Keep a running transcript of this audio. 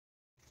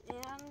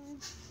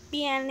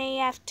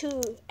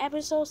BNAF2,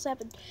 Episode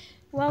 7.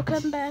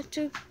 Welcome back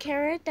to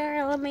Character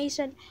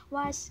Animation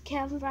Wise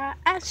Camera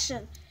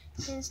Action.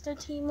 Since the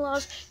team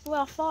lost,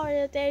 well, for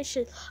the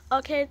edition.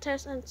 Okay,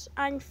 contestants,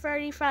 I'm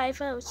 35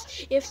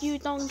 votes. If you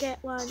don't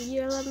get one,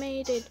 you're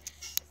eliminated.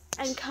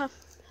 And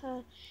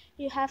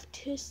you have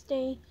to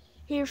stay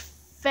here,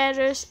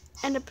 feathers,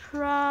 and the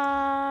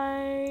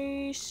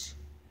prize.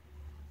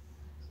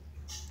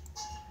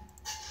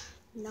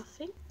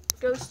 Nothing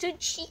goes to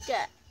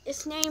Chica.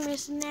 Its name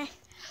is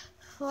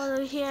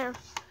follow here.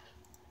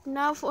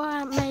 Now for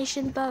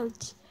animation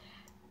votes.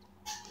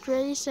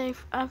 Really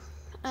safe.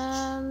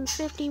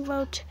 15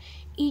 votes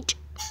each.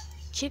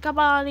 Chica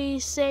body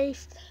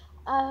safe.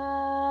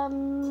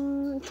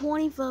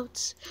 20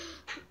 votes.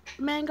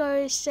 Mango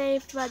is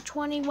safe at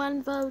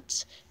 21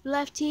 votes.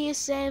 Lefty is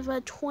safe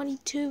at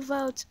 22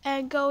 votes.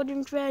 And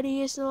Golden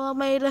Freddy is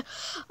eliminated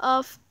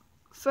of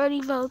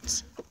 30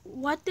 votes.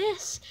 What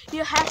this?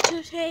 You have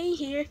to stay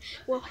here.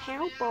 Well,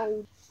 how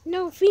bold.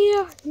 No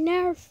fear,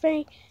 no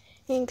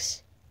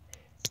things.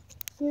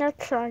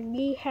 Next time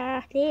you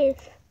have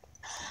this.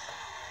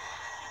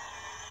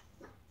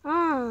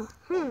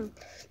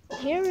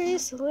 Here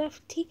is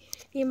Lefty.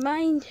 You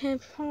might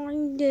have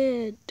found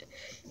it.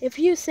 If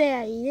you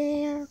say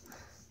yeah.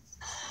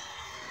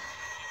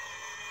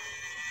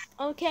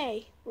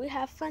 Okay, we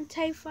have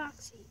Place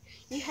Foxy.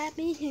 You have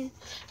me here.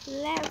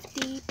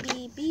 Lefty,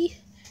 BB,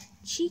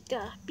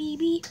 Chica,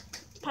 BB,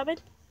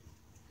 Puppet.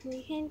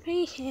 We can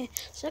play here.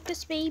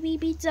 Circus baby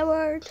pizza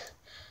world.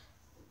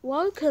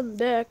 Welcome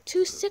back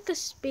to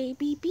Circus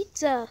baby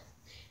pizza.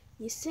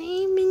 You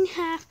same in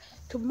half.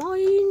 Come on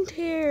in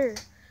here.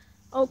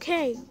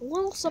 Okay,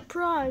 one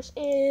surprise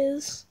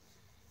is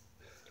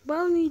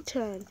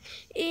Bonington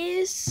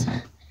is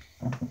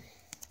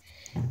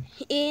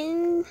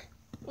in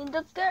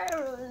the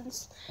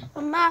gardens.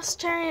 A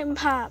master and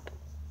pop.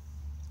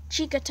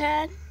 Chica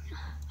 10.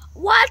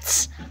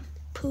 What?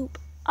 Poop.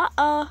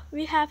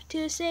 We have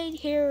to stay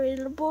here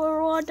and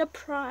borrow the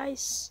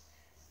prize.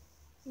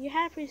 You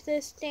happy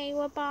to stay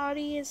with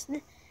body is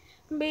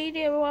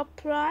medium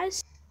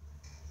price?